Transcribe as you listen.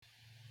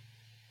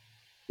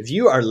If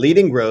you are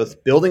leading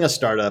growth, building a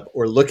startup,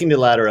 or looking to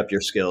ladder up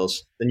your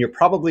skills, then you're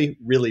probably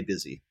really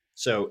busy.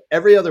 So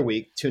every other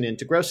week, tune in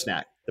to Growth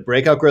Snack, the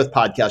Breakout Growth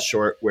Podcast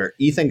short, where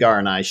Ethan, Garr,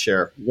 and I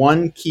share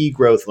one key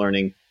growth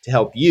learning to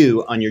help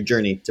you on your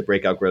journey to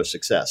breakout growth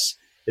success.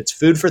 It's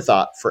food for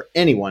thought for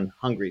anyone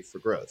hungry for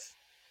growth.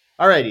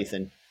 All right,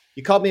 Ethan,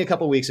 you called me a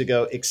couple weeks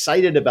ago,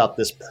 excited about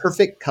this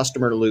perfect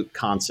customer loop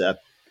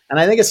concept, and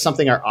I think it's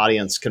something our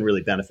audience can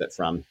really benefit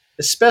from,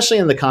 especially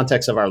in the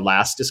context of our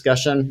last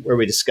discussion where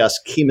we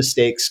discussed key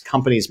mistakes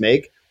companies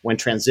make when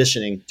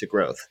transitioning to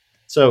growth.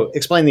 So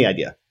explain the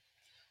idea.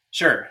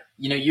 Sure.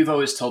 You've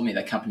always told me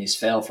that companies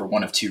fail for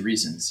one of two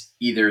reasons.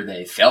 Either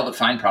they fail to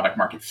find product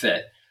market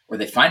fit, or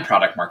they find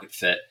product market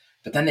fit,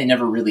 but then they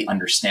never really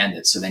understand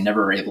it. So they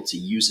never are able to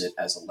use it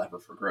as a lever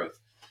for growth.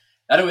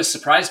 That always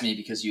surprised me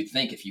because you'd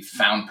think if you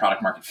found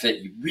product market fit,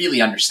 you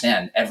really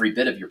understand every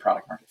bit of your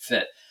product market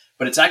fit.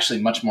 But it's actually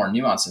much more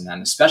nuanced than that,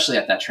 and especially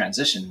at that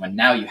transition when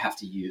now you have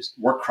to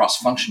work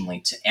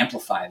cross-functionally to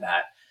amplify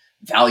that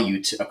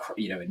value to,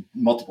 in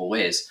multiple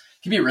ways.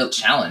 It can be a real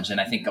challenge.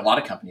 And I think a lot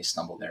of companies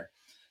stumble there.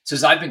 So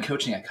as I've been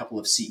coaching a couple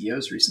of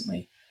CEOs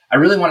recently, I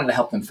really wanted to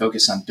help them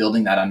focus on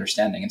building that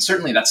understanding. And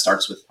certainly that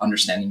starts with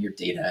understanding your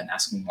data and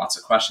asking lots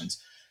of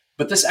questions.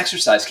 But this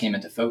exercise came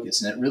into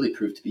focus and it really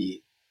proved to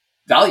be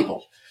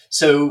valuable.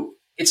 So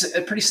it's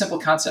a pretty simple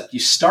concept. You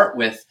start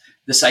with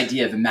this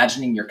idea of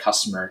imagining your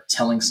customer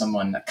telling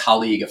someone, a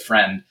colleague, a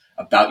friend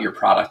about your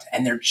product,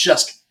 and they're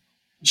just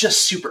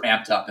super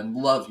amped up and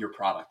love your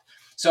product.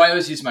 So I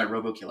always use my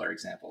RoboKiller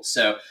example.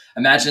 So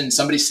imagine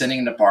somebody sitting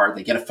in a bar,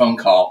 they get a phone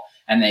call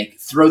and they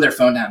throw their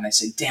phone down and they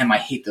say, "Damn, I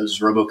hate those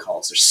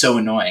robocalls. They're so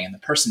annoying." And the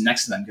person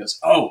next to them goes,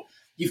 "Oh,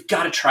 you've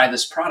got to try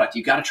this product.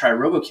 You've got to try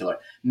RoboKiller."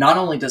 Not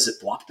only does it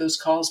block those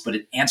calls, but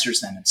it answers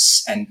them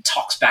and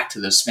talks back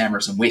to those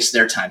spammers and wastes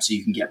their time so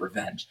you can get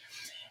revenge.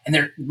 And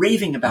they're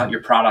raving about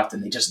your product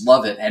and they just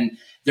love it. And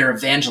they're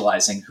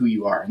evangelizing who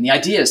you are. And the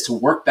idea is to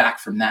work back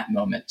from that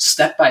moment,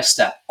 step by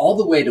step, all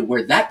the way to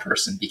where that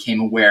person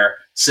became aware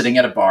sitting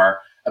at a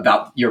bar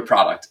about your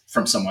product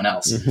from someone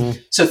else. Mm-hmm.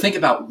 So think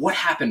about what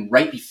happened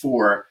right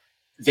before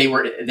they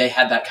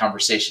had that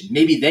conversation.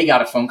 Maybe they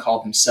got a phone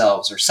call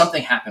themselves or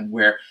something happened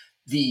where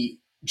the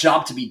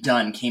job to be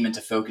done came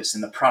into focus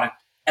and the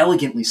product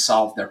elegantly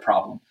solved their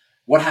problem.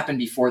 What happened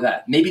before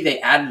that? Maybe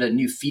they added a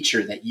new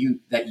feature that you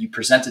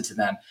presented to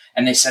them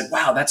and they said,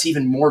 "Wow, that's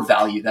even more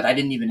value that I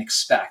didn't even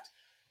expect."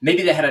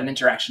 Maybe they had an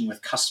interaction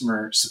with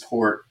customer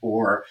support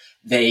or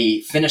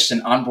they finished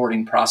an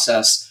onboarding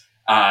process.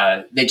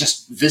 They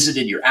just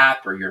visited your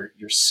app or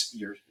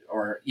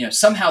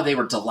somehow they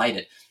were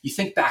delighted. You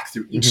think back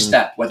through each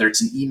step, whether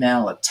it's an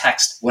email, a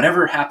text,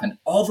 whatever happened,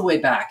 all the way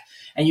back.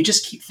 And you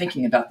just keep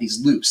thinking about these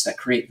loops that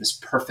create this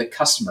perfect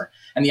customer.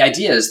 And the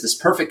idea is this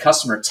perfect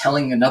customer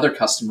telling another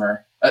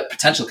customer, a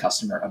potential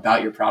customer,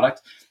 about your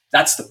product.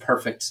 That's the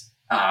perfect,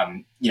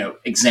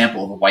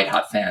 example of a white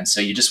hot fan.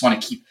 So you just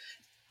want to keep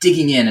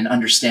digging in and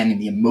understanding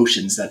the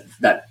emotions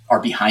that are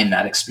behind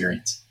that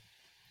experience.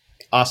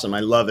 Awesome. I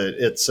love it.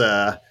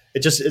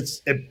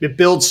 It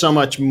builds so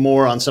much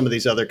more on some of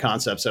these other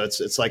concepts. So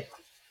it's like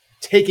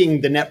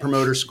taking the net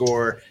promoter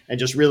score and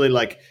just really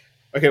like,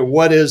 okay,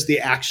 what is the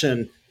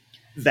action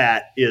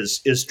that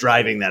is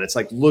driving that? It's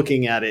like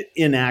looking at it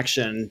in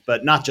action,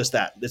 but not just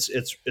that.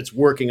 It's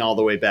working all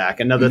the way back.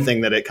 Another thing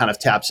that it kind of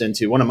taps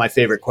into, one of my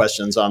favorite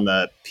questions on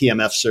the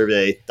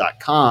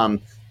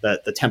pmfsurvey.com,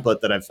 the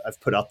template that I've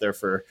put out there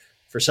for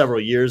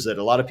several years that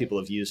a lot of people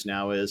have used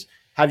now is,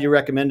 have you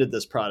recommended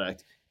this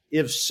product?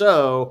 If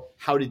so,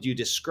 how did you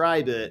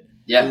describe it?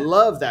 Yeah. I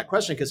love that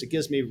question because it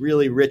gives me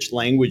really rich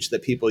language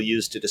that people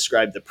use to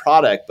describe the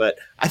product. But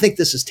I think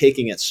this is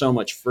taking it so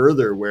much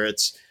further where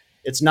it's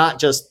not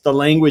just the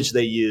language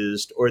they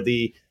used or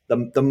the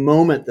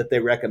moment that they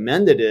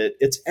recommended it.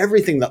 It's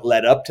everything that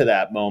led up to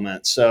that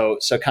moment. So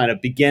kind of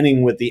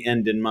beginning with the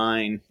end in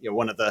mind.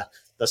 One of the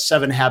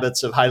 7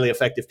 habits of highly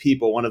effective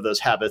people, one of those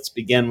habits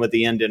begin with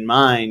the end in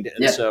mind.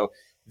 And so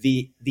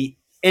the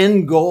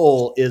end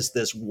goal is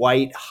this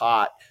white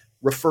hot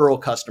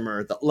referral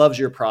customer that loves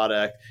your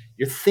product.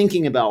 You're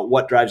thinking about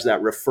what drives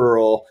that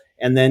referral.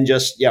 And then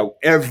just,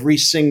 every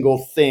single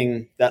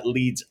thing that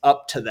leads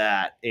up to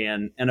that.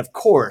 And of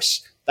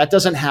course, that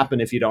doesn't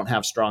happen if you don't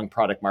have strong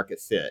product market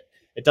fit.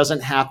 It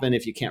doesn't happen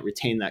if you can't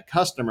retain that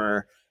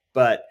customer.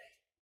 But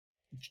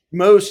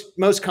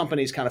most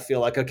companies kind of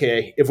feel like,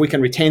 okay, if we can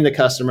retain the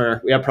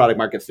customer, we have product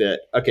market fit.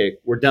 Okay,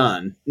 we're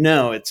done.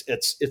 No, it's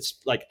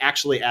like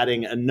actually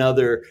adding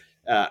another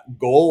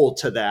goal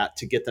to that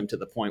to get them to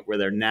the point where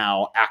they're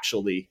now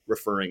actually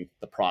referring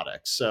the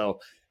product. So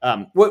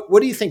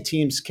what do you think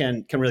teams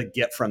can really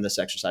get from this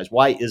exercise?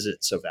 Why is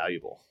it so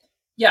valuable?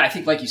 Yeah, I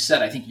think like you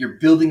said, I think you're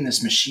building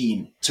this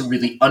machine to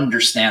really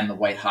understand the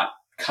white hot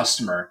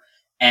customer.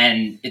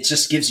 And it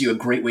just gives you a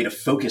great way to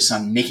focus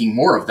on making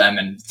more of them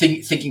and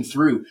thinking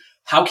through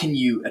how can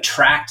you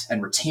attract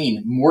and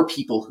retain more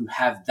people who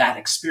have that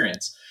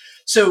experience.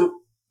 So,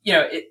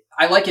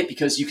 I like it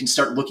because you can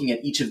start looking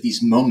at each of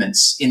these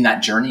moments in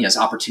that journey as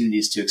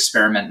opportunities to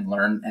experiment and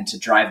learn and to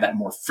drive that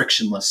more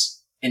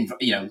frictionless,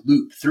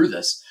 loop through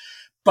this.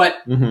 But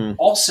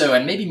also,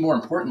 and maybe more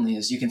importantly,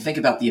 is you can think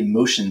about the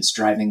emotions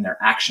driving their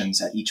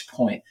actions at each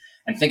point,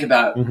 and think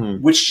about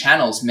which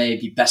channels may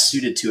be best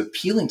suited to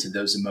appealing to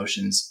those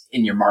emotions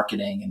in your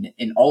marketing and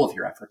in all of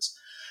your efforts.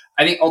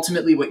 I think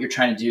ultimately what you're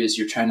trying to do is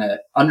you're trying to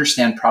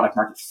understand product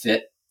market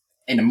fit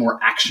in a more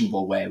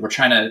actionable way. We're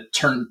trying to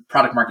turn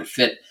product market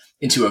fit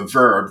into a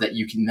verb that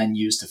you can then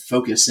use to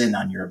focus in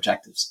on your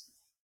objectives.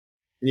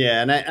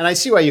 Yeah, and I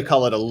see why you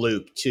call it a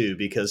loop too,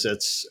 because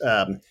it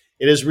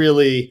is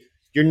really,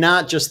 you're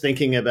not just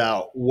thinking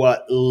about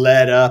what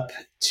led up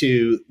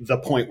to the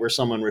point where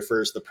someone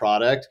refers the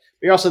product,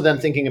 but you're also then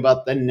thinking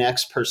about the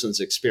next person's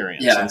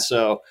experience. Yeah. And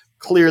so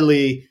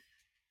clearly,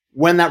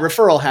 when that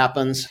referral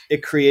happens,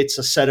 it creates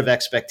a set of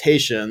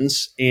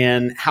expectations.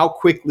 And how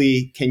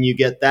quickly can you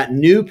get that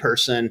new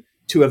person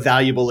to a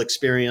valuable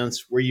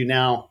experience where you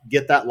now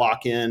get that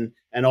lock-in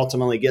and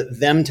ultimately get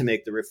them to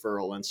make the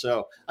referral? And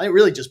so I think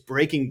really just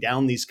breaking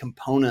down these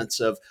components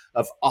of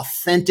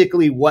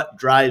authentically what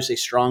drives a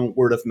strong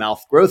word of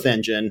mouth growth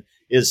engine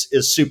is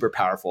super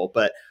powerful.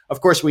 But of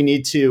course, we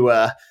need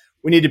to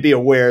be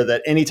aware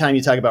that anytime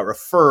you talk about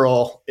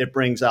referral, it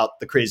brings out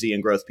the crazy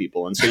and growth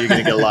people. And so you're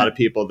going to get a lot of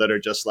people that are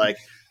just like,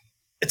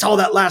 it's all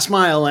that last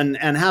mile. And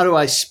how do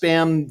I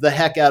spam the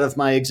heck out of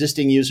my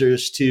existing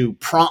users to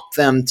prompt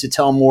them to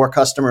tell more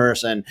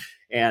customers?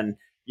 And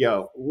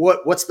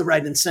what's the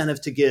right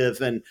incentive to give?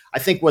 And I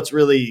think what's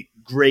really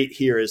great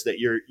here is that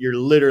you're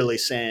literally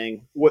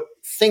saying,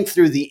 think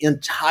through the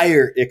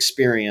entire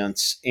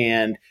experience,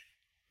 and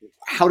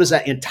how does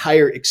that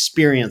entire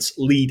experience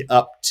lead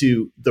up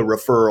to the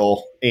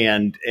referral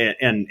and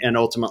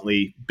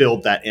ultimately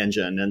build that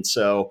engine? And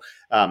so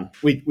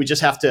we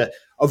just have to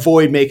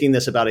avoid making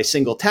this about a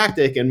single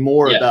tactic and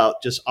more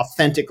about just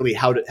authentically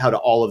how do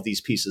all of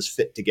these pieces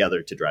fit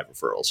together to drive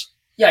referrals.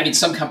 Yeah, I mean,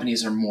 some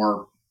companies are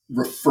more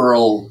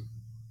referral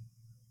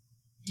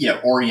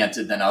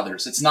oriented than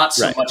others. It's not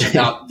so much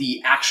about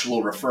the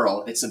actual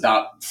referral. It's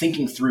about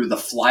thinking through the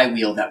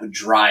flywheel that would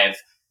drive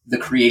the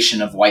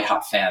creation of white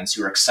hot fans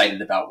who are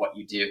excited about what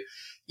you do.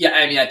 Yeah,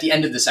 I mean, at the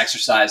end of this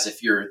exercise,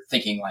 if you're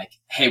thinking like,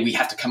 hey, we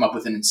have to come up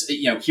with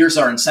here's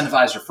our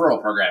incentivized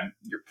referral program,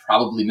 you're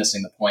probably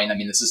missing the point. I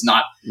mean, this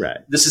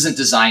isn't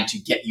designed to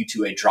get you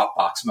to a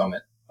Dropbox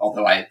moment,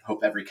 although I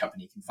hope every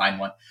company can find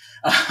one.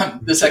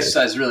 This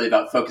exercise is really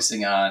about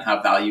focusing on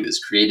how value is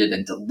created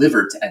and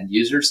delivered to end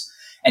users,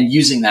 and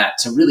using that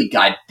to really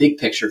guide big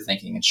picture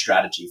thinking and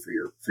strategy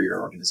for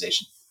your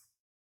organization.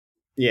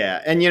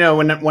 Yeah, and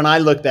when I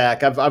look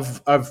back,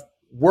 I've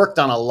worked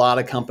on a lot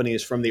of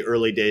companies from the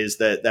early days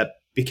that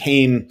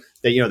became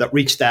that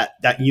reached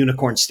that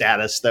unicorn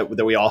status that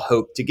we all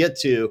hope to get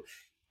to.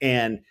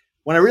 And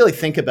when I really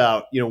think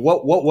about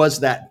what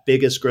was that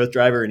biggest growth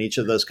driver in each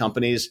of those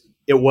companies,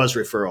 it was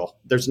referral.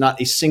 There's not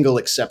a single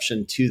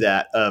exception to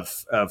that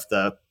of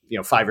the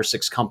 5 or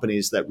 6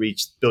 companies that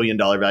reached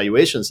billion-dollar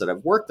valuations that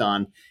I've worked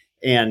on.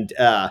 And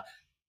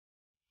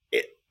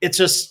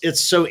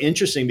it's so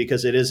interesting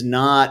because it is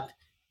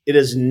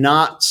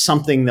not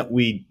something that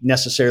we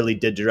necessarily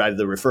did to drive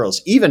the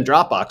referrals. Even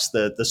Dropbox,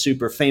 the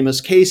super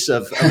famous case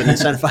of an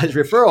incentivized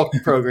referral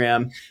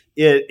program,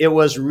 it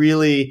was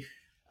really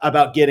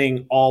about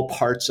getting all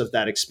parts of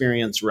that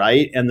experience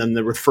right. And then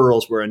the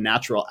referrals were a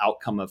natural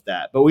outcome of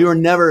that. But we were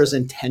never as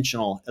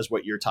intentional as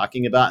what you're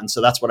talking about. And so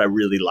that's what I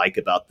really like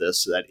about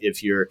this, that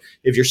if you're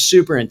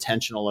super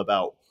intentional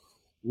about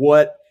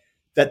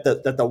that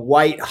the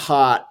white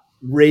hot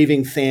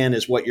raving fan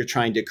is what you're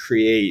trying to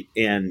create,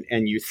 and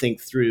you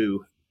think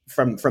through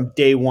from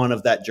day one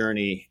of that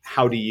journey,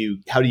 how do you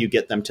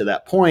get them to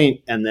that point,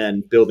 and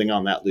then building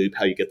on that loop,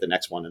 how you get the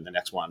next one and the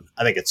next one.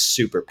 I think it's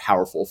super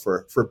powerful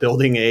for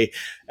building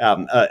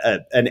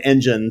an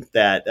engine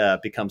that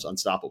becomes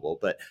unstoppable.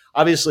 But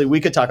obviously we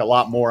could talk a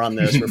lot more on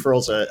this.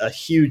 Referrals a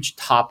huge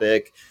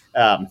topic.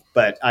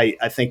 But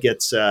I think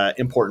it's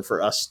important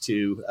for us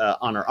to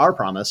honor our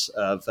promise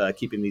of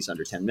keeping these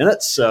under 10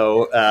 minutes.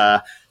 So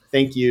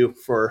thank you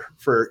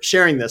for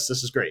sharing this.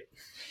 This is great.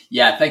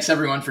 Yeah, thanks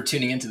everyone for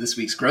tuning into this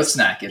week's Growth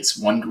Snack. It's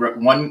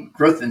one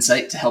growth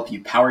insight to help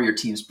you power your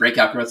team's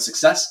breakout growth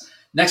success.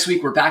 Next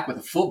week, we're back with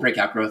a full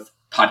Breakout Growth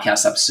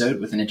podcast episode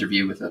with an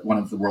interview with a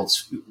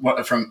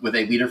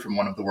leader from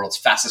one of the world's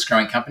fastest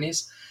growing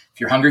companies. If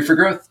you're hungry for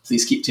growth,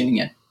 please keep tuning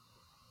in.